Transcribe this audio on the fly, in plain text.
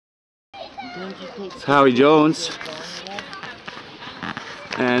It's Howie Jones.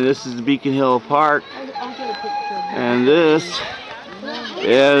 And this is the Beacon Hill Park. And this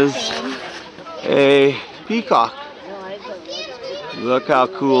is a peacock. Look how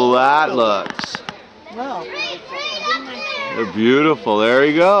cool that looks. They're beautiful. There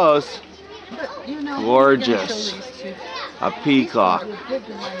he goes. Gorgeous. A peacock.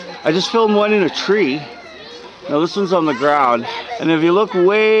 I just filmed one in a tree. Now this one's on the ground. And if you look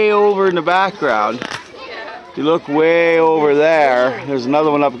way over in the background, if you look way over there, there's another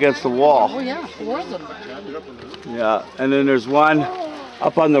one up against the wall. Oh yeah, 4 of them. Yeah, and then there's one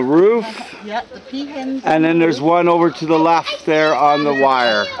up on the roof. Yeah, the peacocks. And then there's one over to the left there on the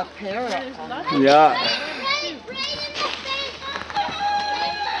wire. A parrot. Yeah.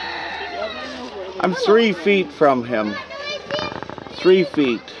 I'm 3 feet from him. 3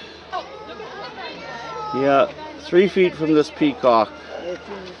 feet. Yeah, 3 feet from this peacock.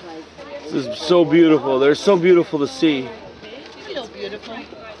 This is so beautiful. They're so beautiful to see. Feel beautiful.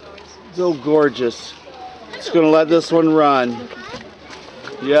 So gorgeous. Just gonna let this one run.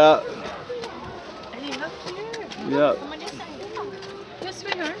 Yeah. Yeah.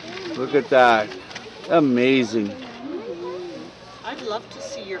 Look at that. Amazing. I'd love to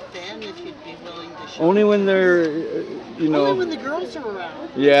see your fan if you'd be willing to show. Only when they're, you know. Only when the girls are around.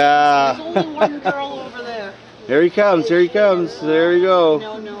 Yeah. There's only one girl over there. Here he comes. Here he comes. There you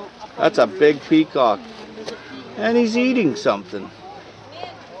go. No. That's a big peacock. And he's eating something.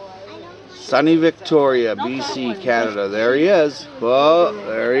 Sunny Victoria, BC, Canada. There he is. Whoa,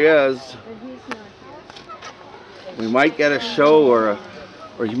 there he is. We might get a show or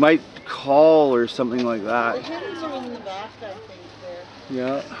he might call or something like that. The hens are in the back, I think, there.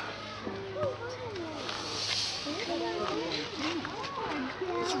 Yeah.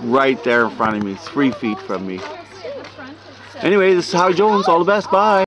 It's right there in front of me, 3 feet from me. Anyway, this is Howie Jones. All the best. Bye.